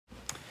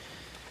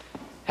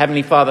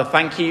Heavenly Father,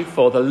 thank you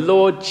for the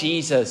Lord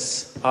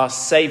Jesus, our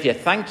Saviour.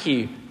 Thank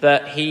you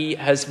that he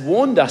has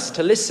warned us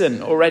to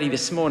listen already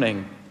this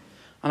morning.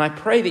 And I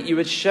pray that you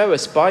would show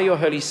us by your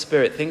Holy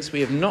Spirit things we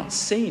have not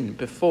seen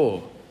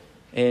before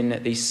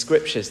in these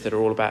scriptures that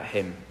are all about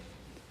him.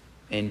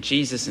 In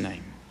Jesus'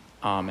 name,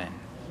 amen.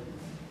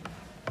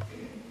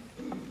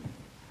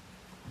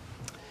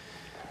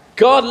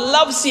 God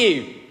loves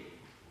you.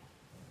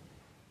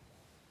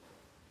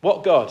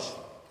 What God?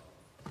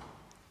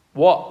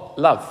 What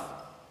love?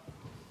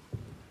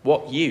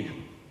 What you?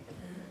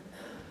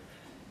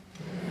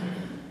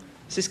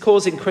 This is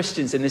causing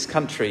Christians in this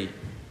country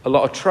a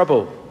lot of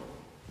trouble.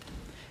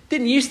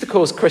 Didn't used to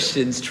cause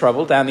Christians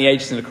trouble down the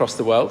ages and across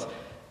the world.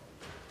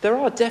 There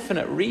are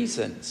definite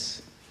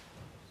reasons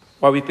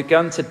why we've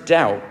begun to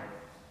doubt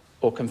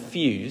or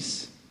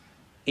confuse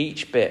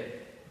each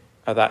bit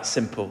of that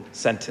simple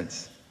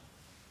sentence.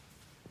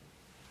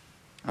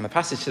 And the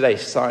passage today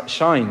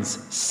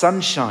shines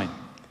sunshine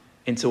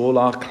into all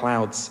our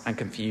clouds and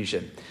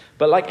confusion.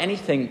 But like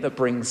anything that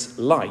brings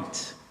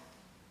light,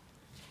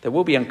 there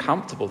will be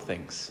uncomfortable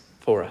things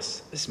for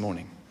us this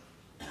morning.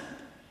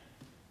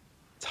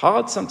 It's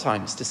hard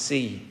sometimes to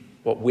see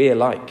what we're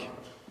like,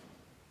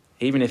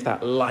 even if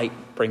that light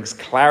brings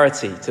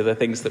clarity to the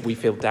things that we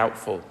feel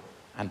doubtful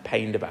and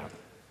pained about.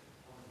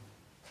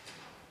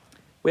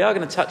 We are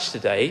going to touch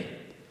today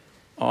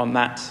on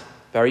that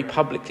very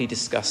publicly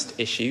discussed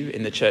issue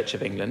in the Church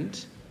of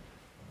England,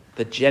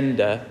 the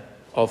gender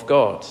of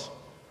God.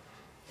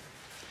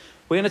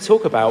 We're going to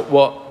talk about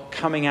what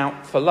coming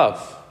out for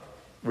love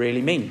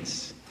really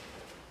means.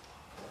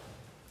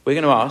 We're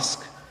going to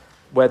ask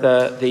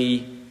whether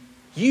the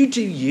you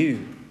do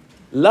you,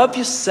 love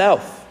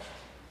yourself,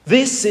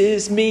 this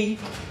is me.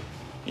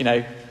 You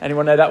know,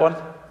 anyone know that one?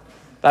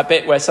 That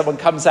bit where someone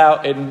comes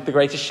out in The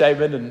Greatest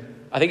Showman,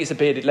 and I think it's a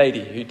bearded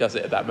lady who does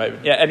it at that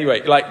moment. Yeah,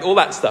 anyway, like all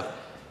that stuff.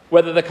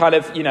 Whether the kind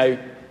of,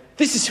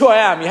 this is who I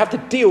am, you have to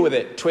deal with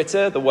it,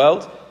 Twitter, the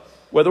world.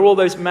 Whether all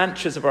those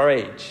mantras of our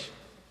age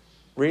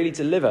really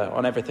deliver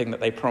on everything that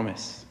they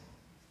promise.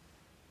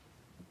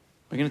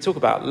 We're going to talk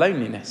about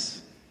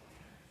loneliness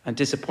and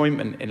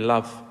disappointment in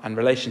love and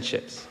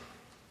relationships.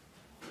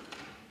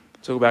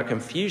 Talk about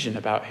confusion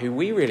about who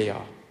we really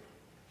are,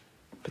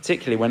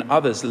 particularly when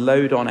others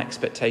load on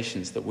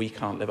expectations that we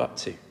can't live up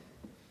to.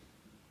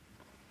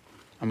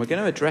 And we're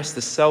going to address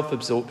the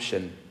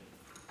self-absorption,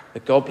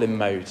 the goblin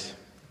mode,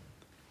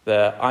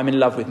 the I'm in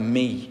love with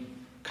me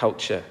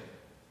culture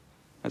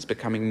that's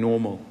becoming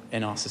normal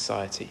in our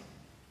society.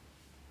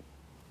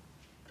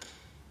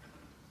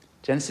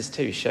 Genesis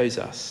 2 shows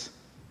us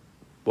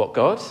what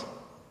God,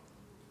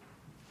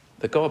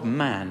 the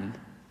God-man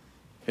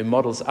who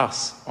models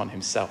us on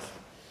himself.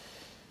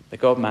 The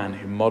God-man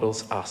who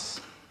models us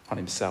on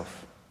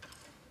himself.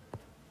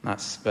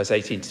 That's verse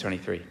 18 to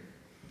 23.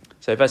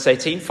 So verse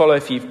 18, follow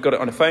if you've got it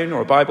on a phone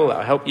or a Bible,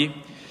 that'll help you.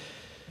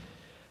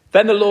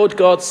 Then the Lord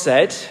God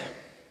said,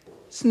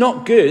 it's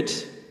not good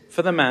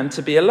for the man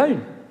to be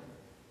alone.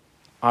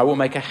 I will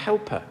make a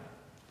helper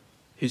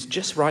who's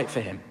just right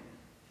for him.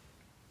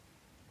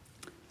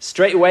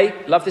 Straight away,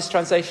 love this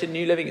translation,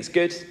 New Living, it's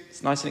good,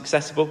 it's nice and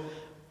accessible.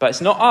 But it's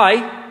not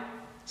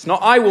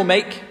I will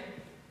make,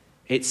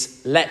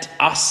 it's let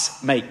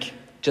us make,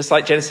 just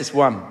like Genesis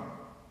 1.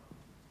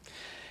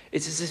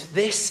 It's as if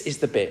this is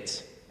the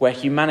bit where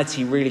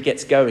humanity really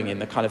gets going in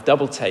the kind of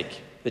double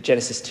take that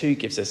Genesis 2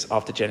 gives us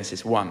after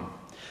Genesis 1.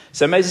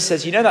 So Moses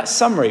says, that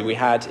summary we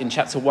had in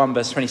chapter 1,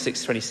 verse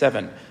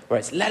 26-27, where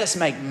it's, let us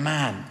make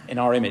man in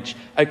our image.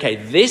 Okay,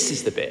 this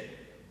is the bit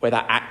where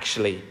that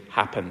actually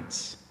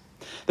happens.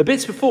 The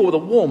bits before were the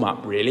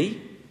warm-up,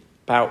 really,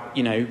 about,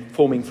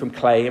 forming from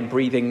clay and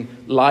breathing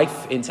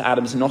life into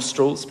Adam's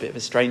nostrils. Bit of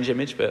a strange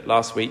image, but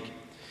last week.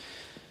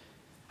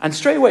 And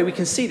straight away we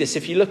can see this.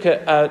 If you look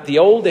at the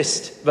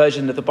oldest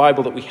version of the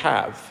Bible that we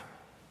have,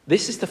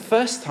 this is the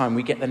first time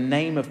we get the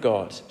name of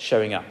God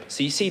showing up.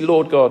 So you see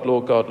Lord God,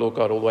 Lord God, Lord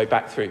God all the way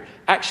back through.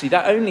 Actually,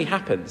 that only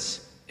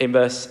happens in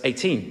verse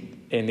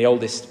 18 in the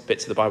oldest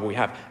bits of the Bible we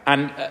have.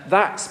 And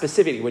that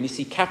specifically, when you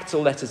see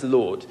capital letters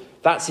Lord,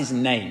 that's his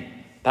name.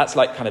 That's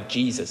like kind of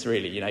Jesus,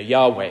 really,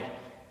 Yahweh,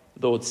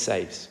 Lord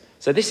saves.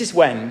 So this is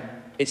when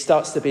it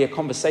starts to be a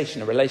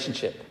conversation, a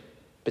relationship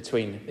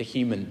between the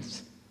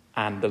humans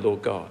and the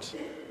Lord God.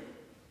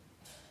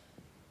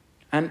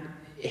 And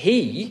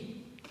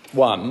he,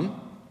 one,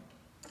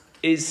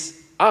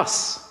 is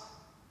us,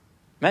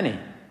 many.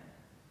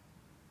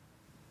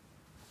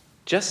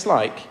 Just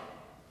like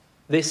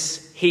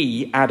this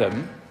he,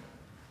 Adam,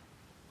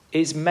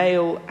 is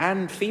male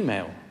and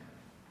female,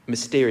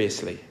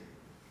 mysteriously,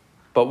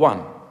 but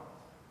one.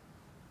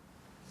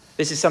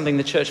 This is something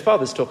the church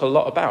fathers talk a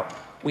lot about.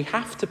 We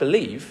have to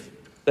believe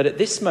that at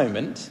this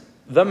moment,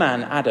 the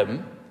man,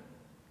 Adam,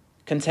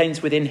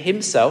 contains within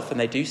himself, and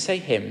they do say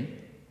him,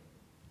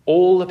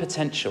 all the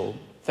potential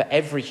for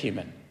every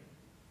human,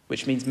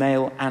 which means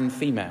male and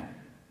female.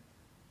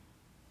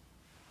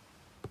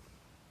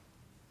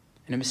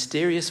 In a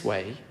mysterious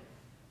way,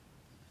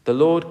 the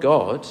Lord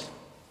God,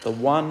 the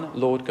one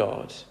Lord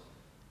God,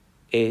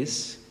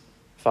 is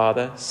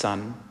Father,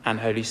 Son, and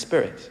Holy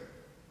Spirit.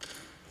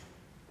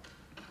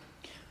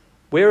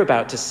 We're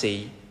about to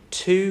see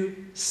two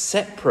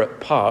separate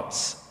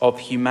parts of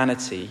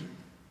humanity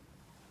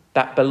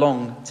that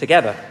belong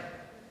together.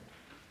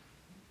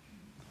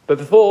 But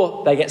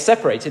before they get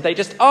separated, they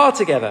just are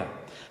together.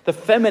 The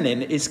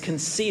feminine is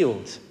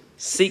concealed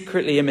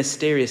secretly and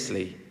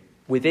mysteriously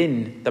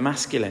within the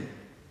masculine.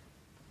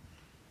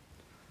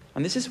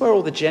 And this is where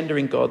all the gender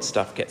in God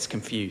stuff gets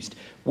confused.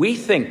 We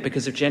think,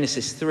 because of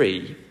Genesis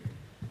 3,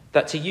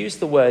 that to use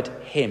the word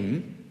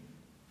him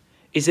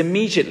is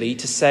immediately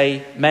to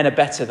say men are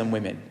better than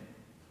women,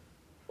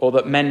 or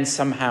that men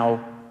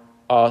somehow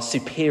are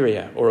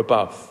superior or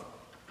above.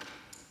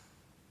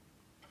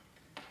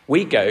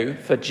 We go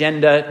for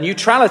gender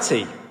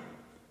neutrality,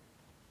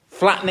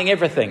 flattening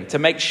everything to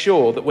make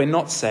sure that we're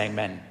not saying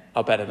men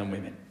are better than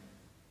women.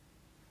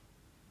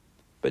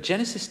 But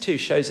Genesis 2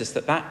 shows us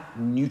that that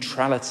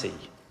neutrality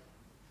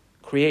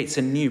creates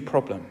a new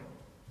problem.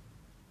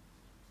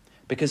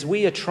 Because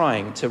we are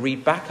trying to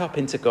read back up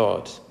into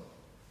God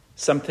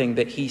something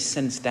that he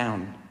sends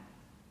down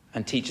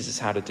and teaches us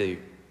how to do.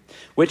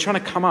 We're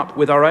trying to come up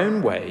with our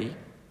own way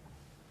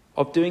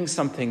of doing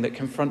something that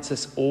confronts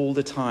us all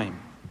the time.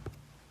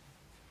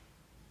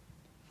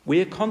 We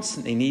are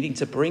constantly needing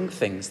to bring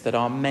things that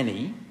are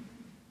many,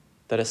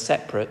 that are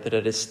separate, that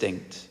are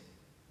distinct,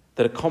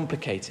 that are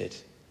complicated,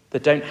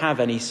 that don't have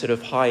any sort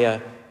of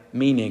higher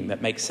meaning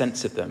that makes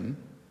sense of them,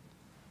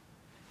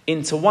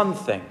 into one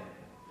thing.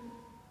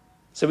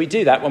 So we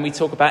do that when we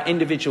talk about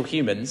individual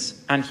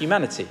humans and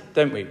humanity,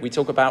 don't we? We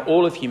talk about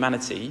all of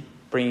humanity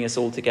bringing us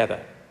all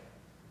together.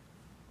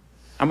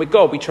 And with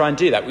God, we try and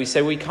do that. We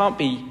say we can't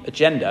be a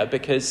gender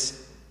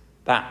because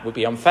that would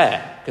be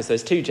unfair, because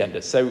there's two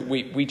genders. So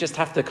we just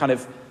have to kind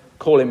of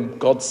call him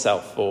God's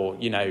self, or,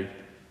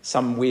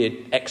 some weird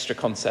extra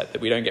concept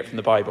that we don't get from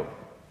the Bible.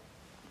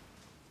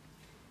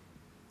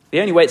 The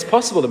only way it's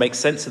possible to make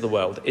sense of the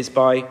world is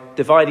by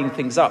dividing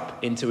things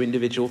up into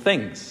individual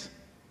things.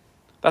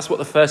 That's what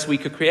the first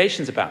week of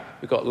creation is about.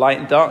 We've got light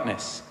and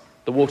darkness,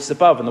 the waters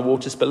above and the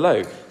waters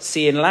below,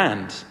 sea and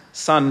land,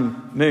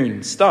 sun,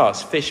 moon,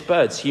 stars, fish,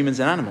 birds, humans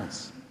and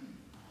animals.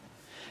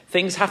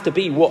 Things have to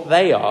be what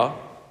they are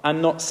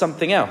and not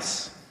something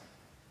else.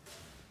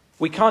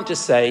 We can't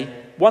just say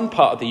one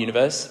part of the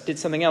universe did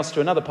something else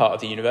to another part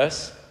of the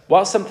universe,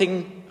 while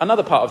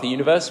another part of the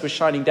universe was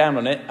shining down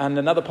on it and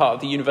another part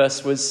of the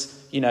universe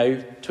was,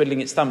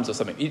 twiddling its thumbs or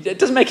something. It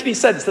doesn't make any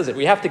sense, does it?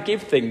 We have to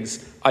give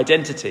things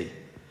identity.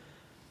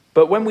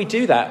 But when we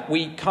do that,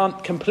 we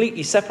can't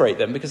completely separate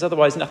them, because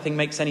otherwise nothing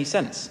makes any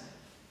sense.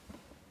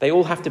 They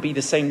all have to be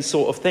the same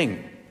sort of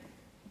thing.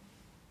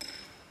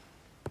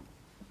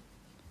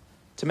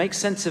 To make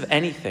sense of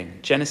anything,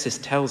 Genesis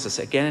tells us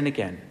again and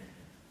again,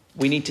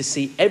 we need to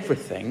see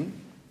everything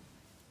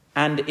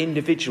and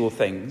individual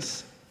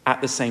things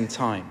at the same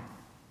time.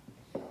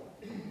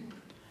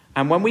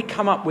 And when we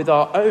come up with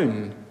our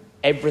own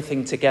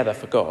everything together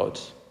for God,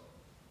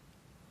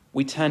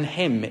 we turn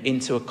him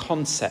into a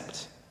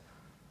concept,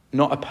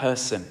 not a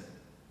person.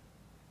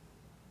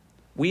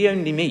 We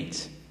only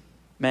meet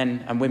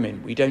men and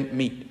women. We don't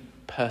meet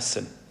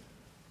person.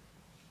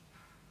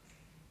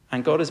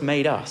 And God has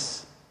made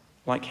us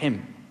like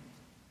him.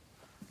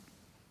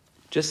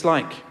 Just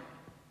like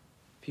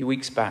a few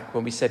weeks back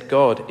when we said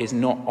God is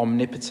not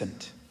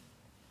omnipotent.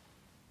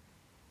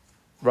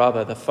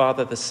 Rather, the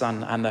Father, the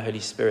Son, and the Holy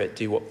Spirit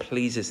do what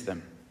pleases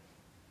them.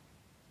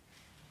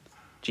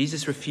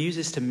 Jesus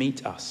refuses to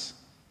meet us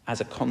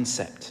as a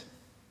concept.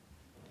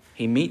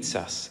 He meets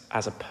us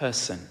as a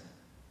person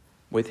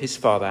with his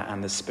Father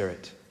and the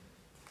Spirit.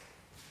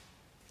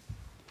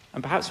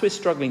 And perhaps we're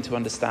struggling to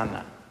understand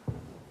that.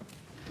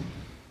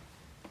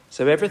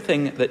 So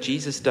everything that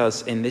Jesus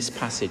does in this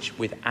passage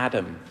with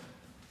Adam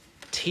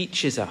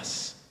teaches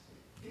us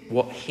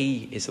what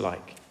he is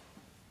like.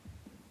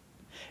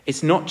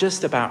 It's not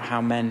just about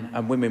how men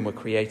and women were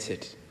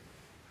created.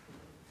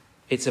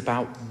 It's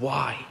about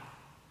why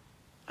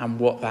and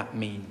what that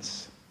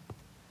means.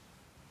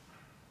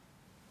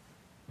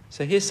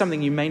 So here's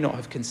something you may not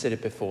have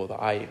considered before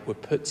that I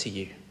would put to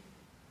you.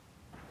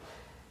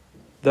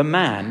 The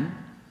man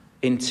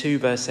in 2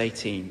 verse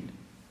 18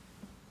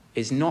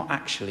 is not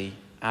actually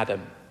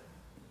Adam.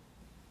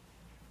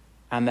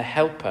 And the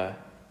helper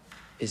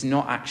is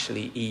not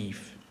actually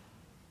Eve.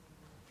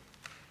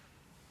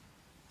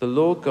 The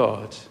Lord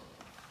God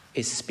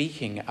is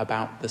speaking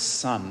about the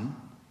Son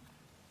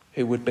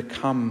who would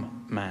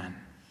become man.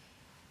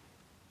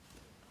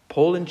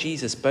 Paul and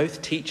Jesus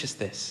both teach us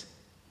this,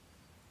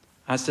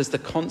 as does the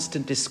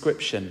constant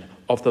description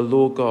of the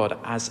Lord God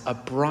as a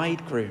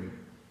bridegroom.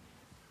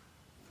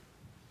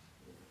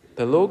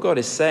 The Lord God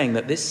is saying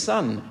that this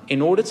Son,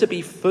 in order to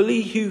be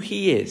fully who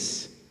he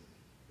is,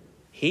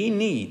 he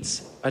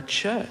needs a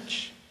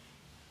church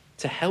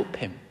to help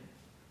him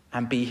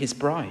and be his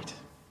bride.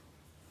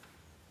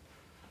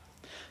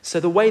 So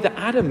the way that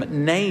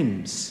Adam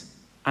names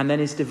and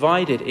then is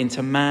divided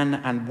into man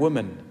and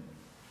woman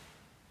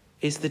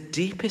is the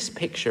deepest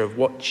picture of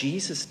what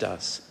Jesus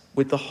does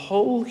with the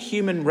whole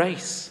human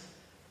race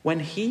when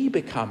he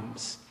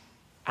becomes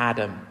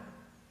Adam.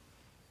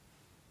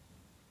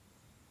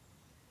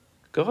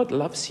 God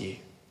loves you.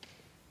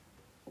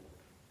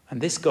 And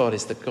this God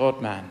is the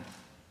God-man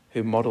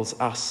who models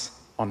us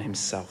on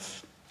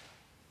himself.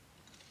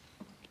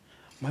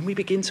 When we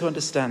begin to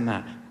understand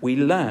that, we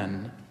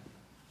learn,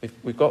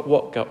 we've got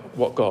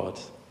what God,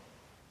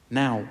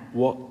 now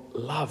what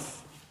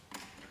love.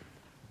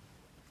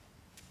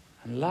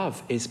 And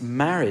love is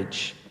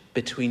marriage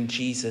between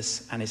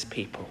Jesus and his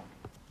people.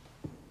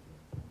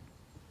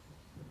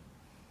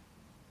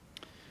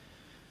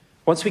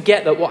 Once we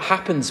get that what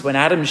happens when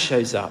Adam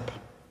shows up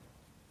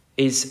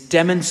is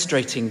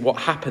demonstrating what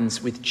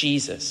happens with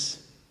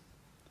Jesus,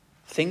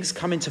 things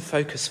come into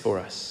focus for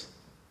us.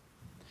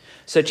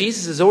 So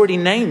Jesus has already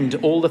named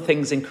all the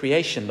things in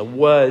creation, the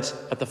word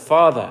of the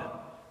Father,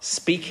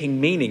 speaking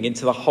meaning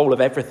into the whole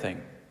of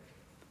everything.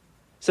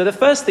 So the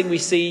first thing we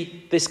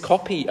see this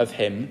copy of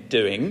him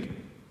doing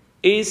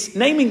is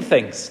naming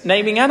things,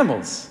 naming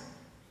animals.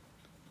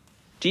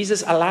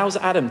 Jesus allows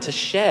Adam to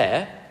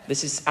share,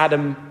 this is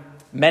Adam,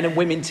 men and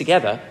women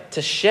together,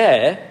 to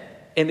share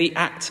in the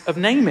act of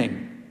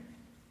naming.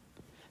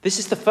 This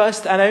is the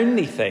first and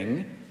only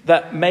thing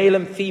that male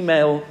and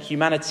female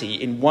humanity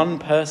in one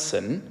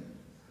person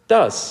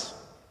does.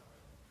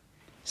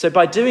 So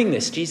by doing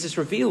this, Jesus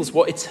reveals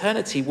what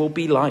eternity will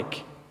be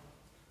like.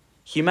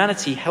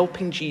 Humanity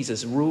helping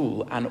Jesus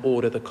rule and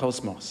order the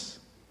cosmos.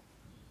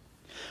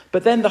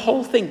 But then the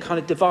whole thing kind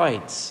of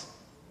divides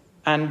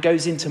and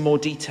goes into more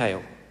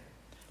detail.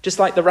 Just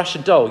like the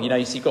Russian doll, so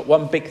you've got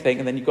one big thing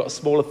and then you've got a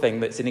smaller thing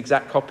that's an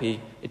exact copy.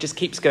 It just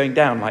keeps going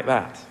down like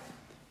that.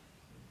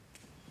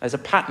 There's a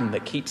pattern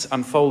that keeps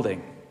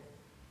unfolding.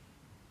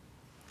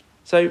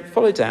 So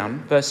follow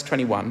down, verse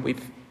 21.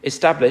 We've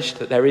established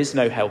that there is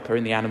no helper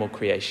in the animal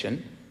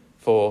creation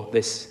for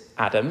this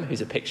Adam,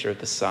 who's a picture of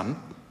the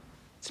Son.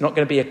 It's not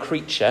going to be a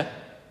creature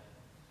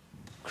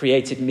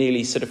created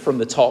merely sort of from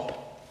the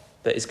top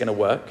that is going to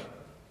work.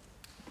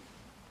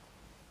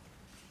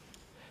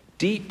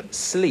 Deep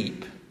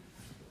sleep,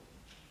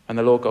 and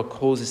the Lord God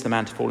causes the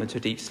man to fall into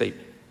a deep sleep.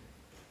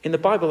 In the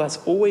Bible, that's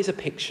always a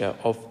picture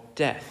of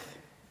death.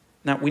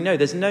 Now, we know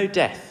there's no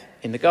death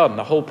in the garden.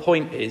 The whole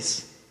point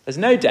is there's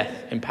no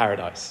death in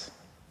paradise.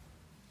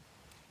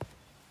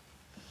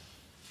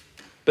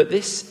 But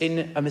this,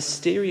 in a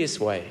mysterious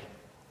way,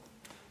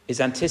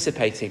 is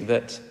anticipating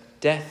that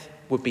death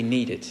would be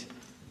needed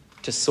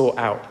to sort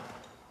out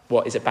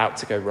what is about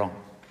to go wrong.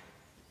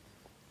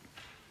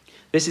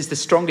 This is the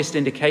strongest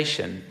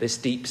indication, this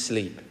deep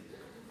sleep,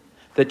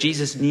 that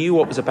Jesus knew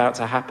what was about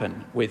to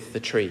happen with the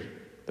tree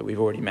that we've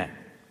already met.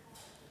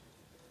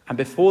 And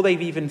before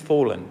they've even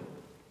fallen,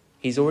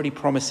 he's already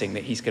promising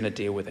that he's going to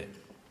deal with it.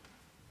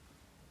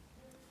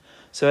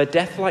 So a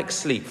death-like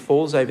sleep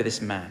falls over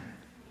this man,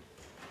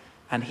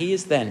 and he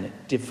is then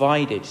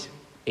divided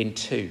in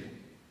two.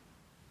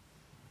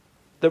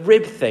 The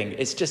rib thing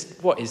is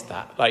just, what is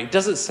that? It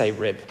doesn't say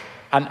rib.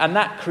 And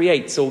that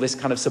creates all this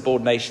kind of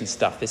subordination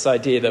stuff, this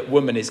idea that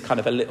woman is kind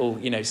of a little,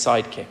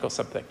 sidekick or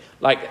something.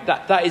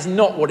 That is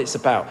not what it's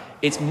about.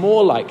 It's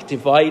more like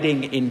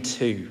dividing in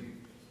two.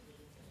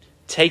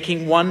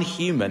 Taking one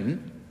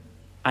human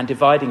and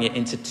dividing it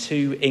into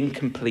two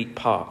incomplete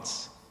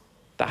parts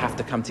that have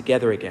to come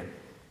together again.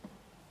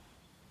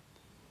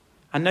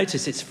 And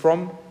notice it's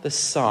from the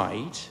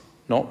side,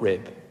 not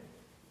rib.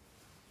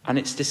 And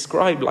it's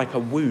described like a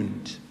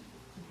wound,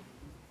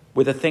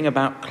 with a thing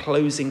about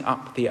closing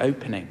up the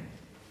opening.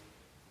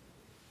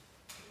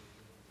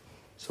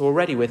 So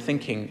already we're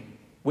thinking,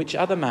 which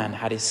other man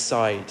had his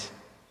side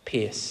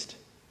pierced?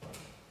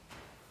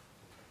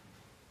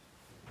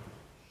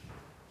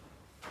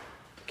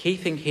 Key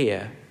thing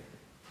here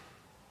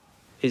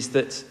is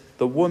that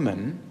the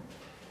woman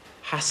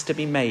has to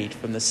be made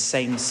from the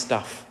same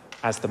stuff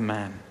as the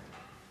man,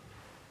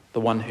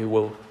 the one who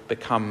will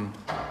become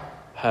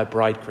her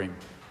bridegroom.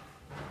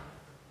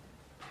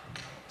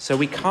 So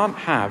we can't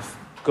have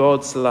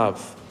God's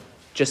love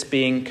just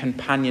being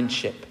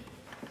companionship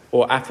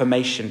or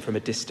affirmation from a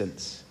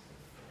distance.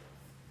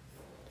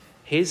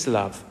 His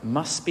love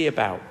must be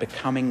about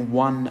becoming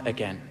one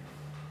again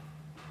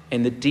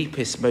in the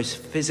deepest, most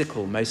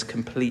physical, most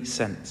complete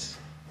sense.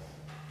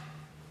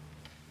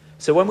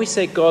 So when we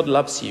say God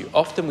loves you,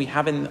 often we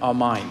have in our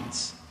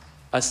minds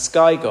a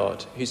sky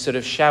God who sort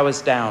of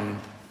showers down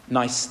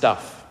nice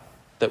stuff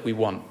that we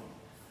want.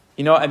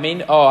 You know what I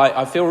mean?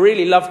 I feel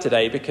really loved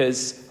today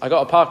because I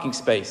got a parking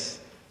space.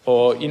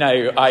 Or,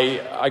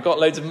 I got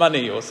loads of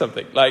money or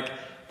something.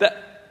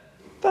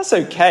 That's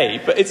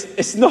okay, but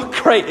it's not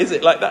great, is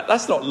it?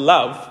 That's not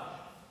love.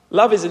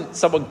 Love isn't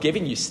someone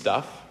giving you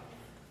stuff.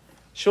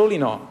 Surely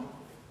not.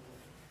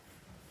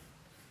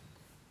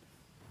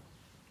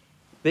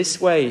 This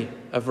way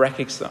of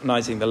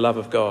recognizing the love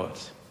of God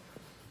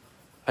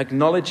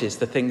acknowledges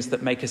the things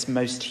that make us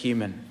most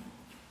human.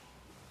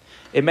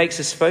 It makes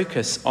us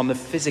focus on the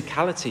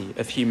physicality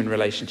of human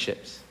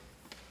relationships.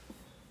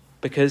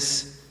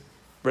 Because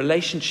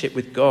relationship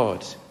with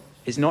God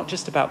is not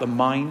just about the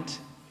mind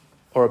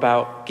or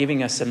about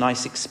giving us a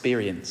nice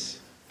experience.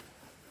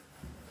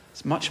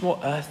 It's much more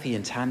earthy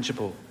and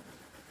tangible.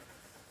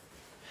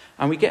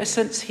 And we get a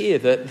sense here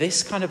that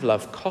this kind of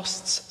love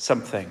costs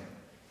something.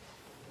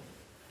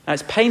 Now,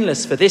 it's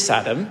painless for this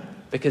Adam,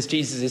 because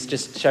Jesus is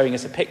just showing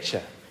us a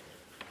picture.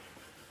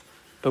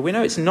 But we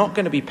know it's not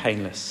going to be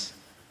painless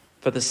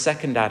for the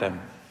second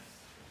Adam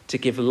to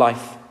give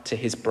life to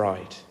his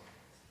bride.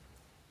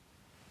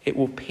 It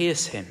will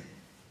pierce him.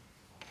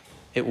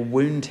 It will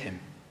wound him.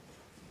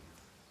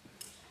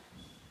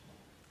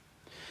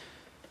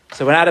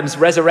 So when Adam's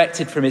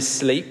resurrected from his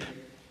sleep,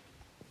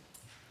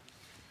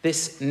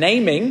 this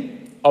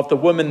naming of the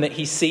woman that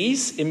he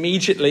sees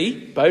immediately,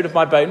 bone of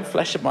my bone,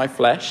 flesh of my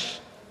flesh,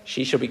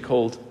 she shall be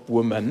called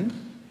woman.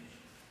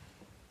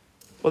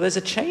 Well, there's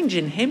a change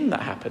in him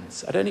that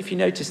happens. I don't know if you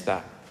noticed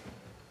that.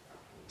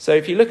 So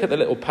if you look at the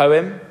little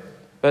poem,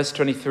 verse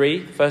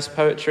 23, first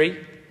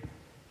poetry,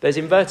 there's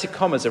inverted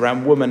commas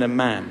around woman and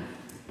man. And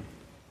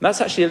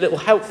that's actually a little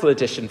helpful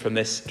addition from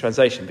this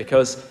translation,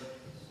 because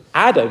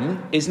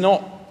Adam is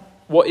not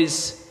what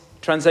is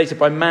translated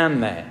by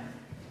man there.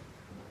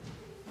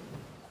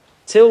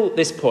 Till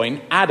this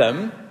point,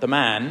 Adam, the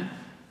man,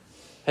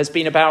 has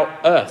been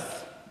about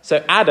earth.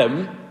 So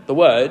Adam, the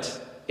word,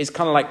 is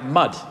kind of like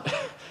mud,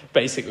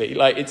 basically.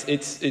 Like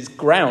it's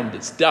ground,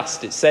 it's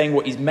dust, it's saying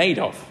what he's made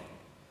of.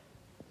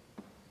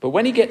 But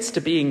when he gets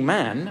to being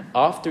man,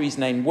 after he's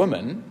named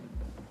woman,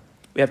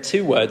 we have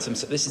two words.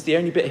 This is the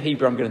only bit of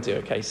Hebrew I'm going to do,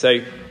 okay? So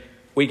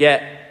we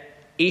get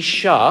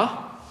Isha,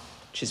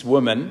 which is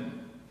woman,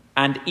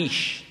 and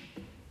Ish,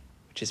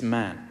 which is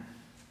man.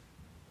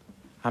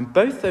 And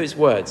both those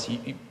words,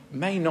 you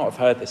may not have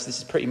heard this. This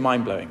is pretty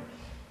mind-blowing.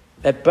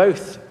 They're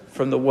both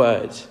from the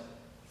word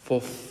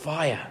for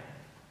fire.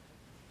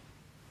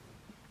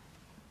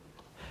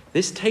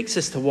 This takes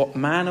us to what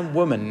man and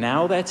woman,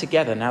 now they're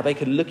together, now they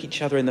can look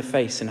each other in the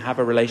face and have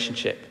a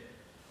relationship,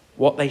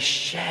 what they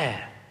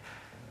share.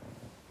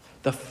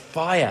 The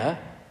fire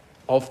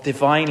of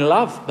divine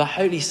love, the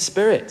Holy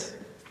Spirit,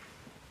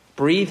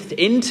 breathed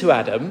into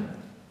Adam,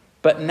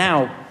 but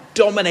now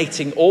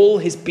dominating all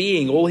his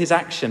being, all his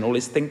action, all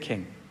his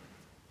thinking.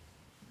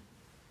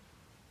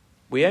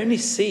 We only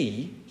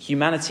see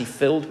humanity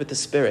filled with the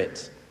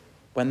Spirit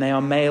when they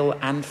are male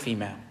and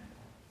female.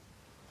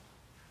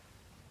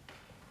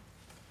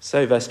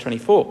 So, verse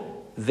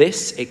 24,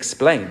 this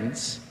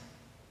explains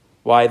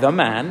why the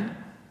man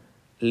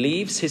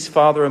leaves his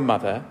father and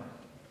mother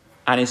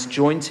and is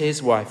joined to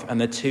his wife,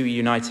 and the two are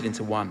united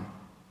into one.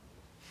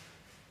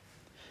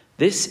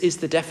 This is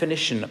the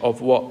definition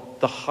of what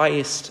the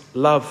highest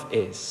love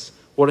is,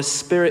 what a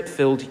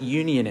spirit-filled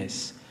union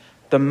is.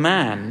 The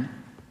man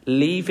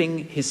leaving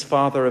his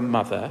father and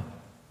mother,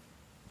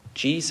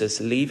 Jesus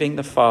leaving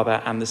the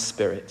Father and the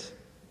Spirit,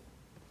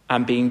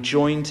 and being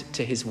joined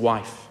to his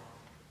wife,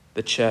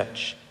 the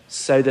church,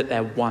 so that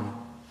they're one.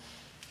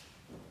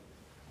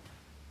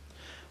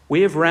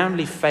 We have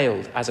roundly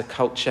failed as a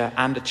culture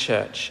and a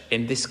church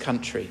in this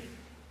country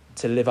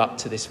to live up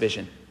to this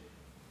vision.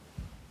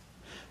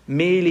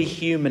 Merely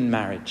human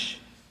marriage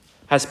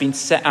has been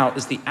set out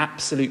as the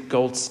absolute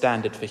gold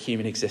standard for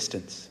human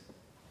existence.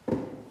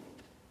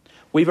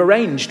 We've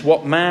arranged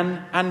what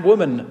man and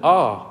woman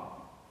are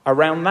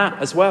around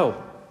that as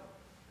well.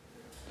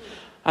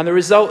 And the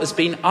result has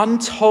been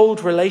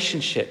untold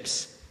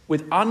relationships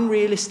with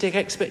unrealistic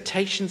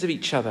expectations of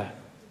each other,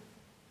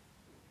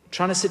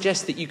 trying to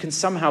suggest that you can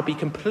somehow be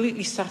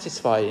completely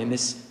satisfied in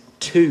this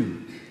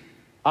two,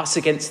 us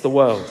against the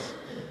world.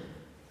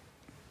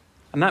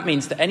 And that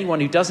means that anyone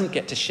who doesn't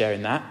get to share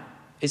in that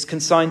is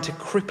consigned to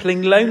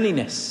crippling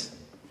loneliness.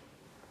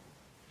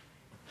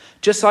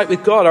 Just like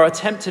with God, our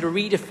attempt to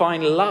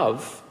redefine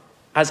love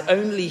as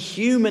only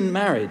human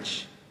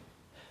marriage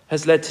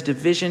has led to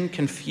division,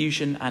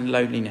 confusion, and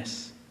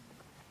loneliness.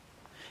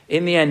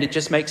 In the end, it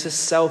just makes us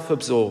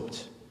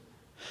self-absorbed.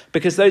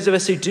 Because those of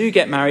us who do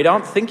get married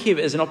aren't thinking of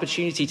it as an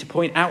opportunity to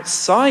point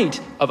outside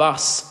of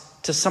us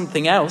to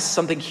something else,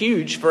 something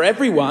huge for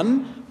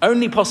everyone,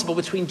 only possible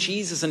between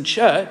Jesus and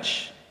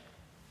church.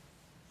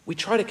 We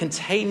try to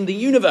contain the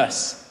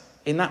universe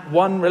in that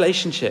one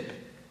relationship.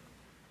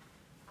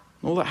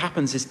 And all that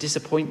happens is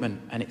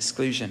disappointment and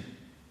exclusion.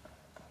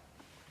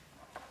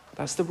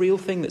 That's the real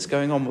thing that's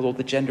going on with all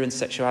the gender and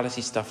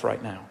sexuality stuff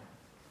right now.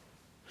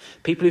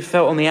 People who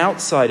felt on the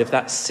outside of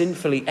that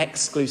sinfully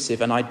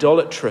exclusive and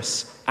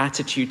idolatrous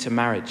attitude to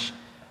marriage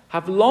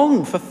have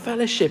longed for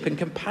fellowship and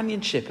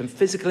companionship and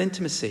physical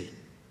intimacy.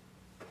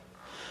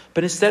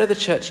 But instead of the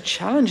church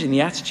challenging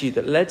the attitude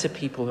that led to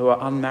people who are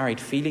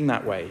unmarried feeling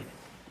that way,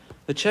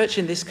 the church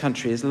in this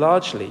country has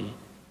largely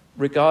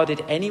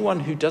regarded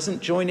anyone who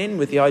doesn't join in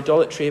with the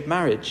idolatry of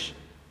marriage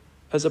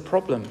as a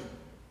problem.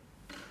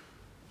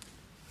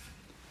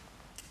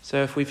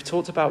 So if we've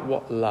talked about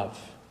what love,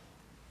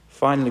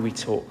 finally we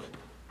talk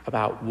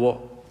about what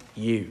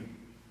you.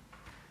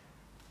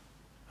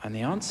 And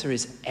the answer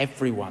is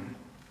everyone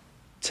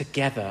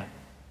together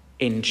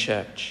in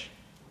church,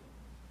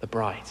 the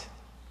bride.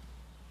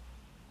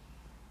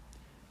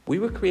 We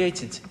were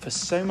created for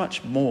so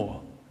much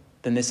more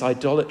than this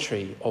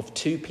idolatry of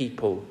two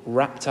people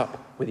wrapped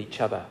up with each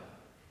other,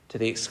 to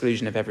the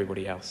exclusion of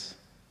everybody else.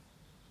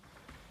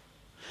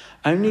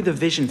 Only the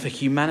vision for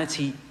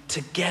humanity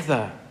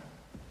together,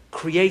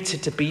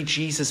 created to be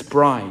Jesus'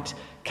 bride,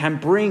 can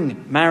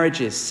bring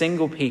marriages,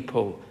 single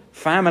people,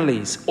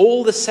 families,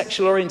 all the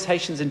sexual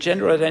orientations and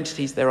gender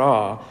identities there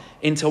are,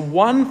 into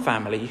one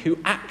family who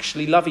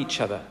actually love each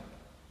other.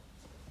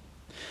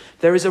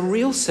 There is a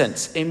real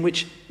sense in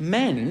which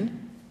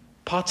men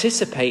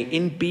participate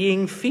in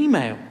being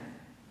female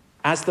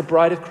as the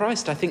bride of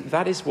Christ. I think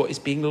that is what is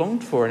being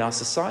longed for in our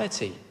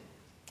society.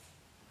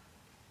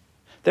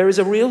 There is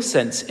a real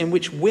sense in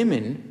which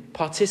women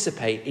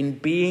participate in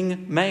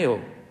being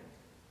male,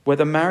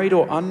 whether married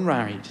or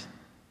unmarried,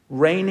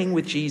 reigning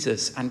with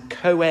Jesus and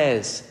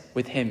co-heirs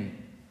with him.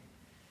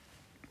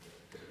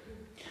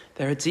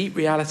 There are deep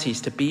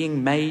realities to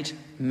being made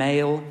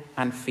male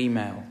and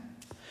female,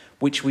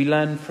 which we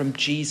learn from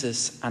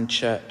Jesus and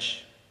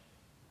church,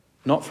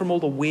 not from all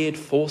the weird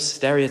false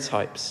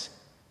stereotypes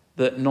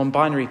that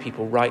non-binary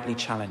people rightly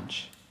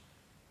challenge.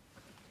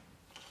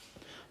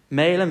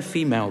 Male and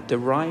female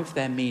derive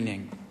their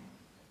meaning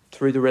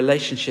through the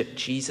relationship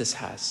Jesus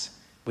has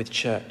with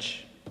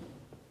church.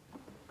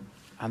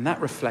 And that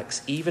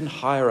reflects even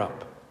higher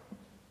up,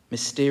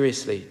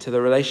 mysteriously, to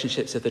the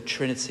relationships of the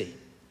Trinity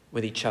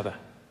with each other.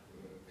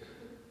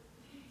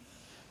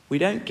 We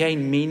don't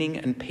gain meaning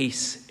and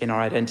peace in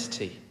our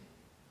identity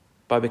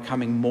by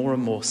becoming more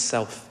and more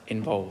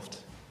self-involved.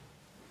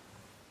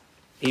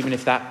 Even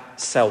if that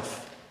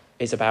self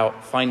is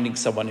about finding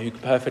someone who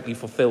perfectly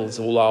fulfills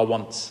all our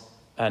wants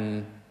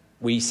and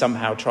we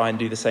somehow try and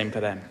do the same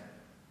for them.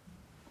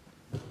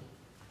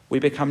 We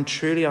become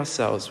truly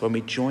ourselves when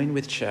we join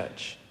with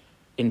church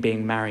in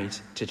being married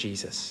to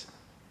Jesus.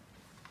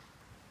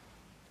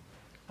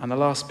 And the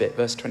last bit,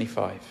 verse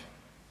 25.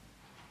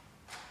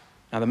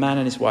 Now the man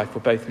and his wife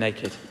were both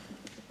naked.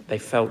 They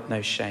felt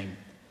no shame.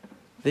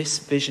 This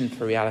vision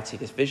for reality,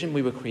 this vision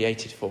we were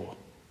created for,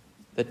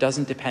 that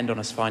doesn't depend on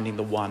us finding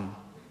the one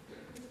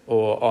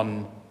or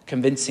on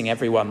convincing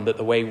everyone that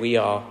the way we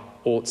are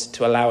ought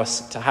to allow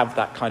us to have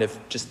that kind of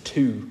just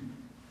two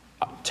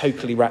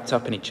totally wrapped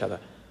up in each other.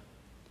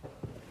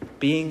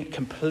 Being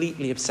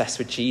completely obsessed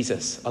with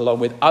Jesus, along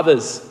with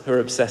others who are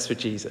obsessed with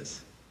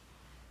Jesus.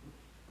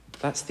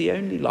 That's the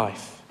only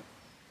life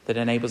that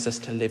enables us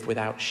to live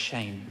without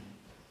shame.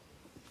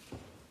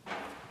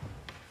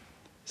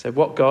 So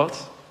what God?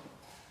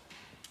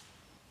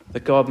 The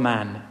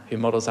God-man who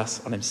models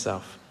us on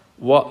himself.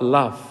 What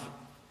love?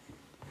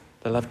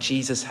 The love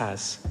Jesus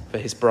has for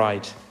his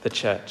bride, the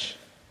church.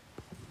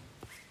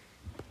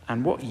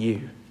 And what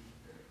you?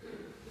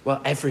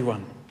 Well,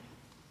 everyone,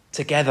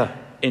 together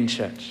in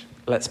church.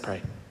 Let's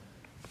pray.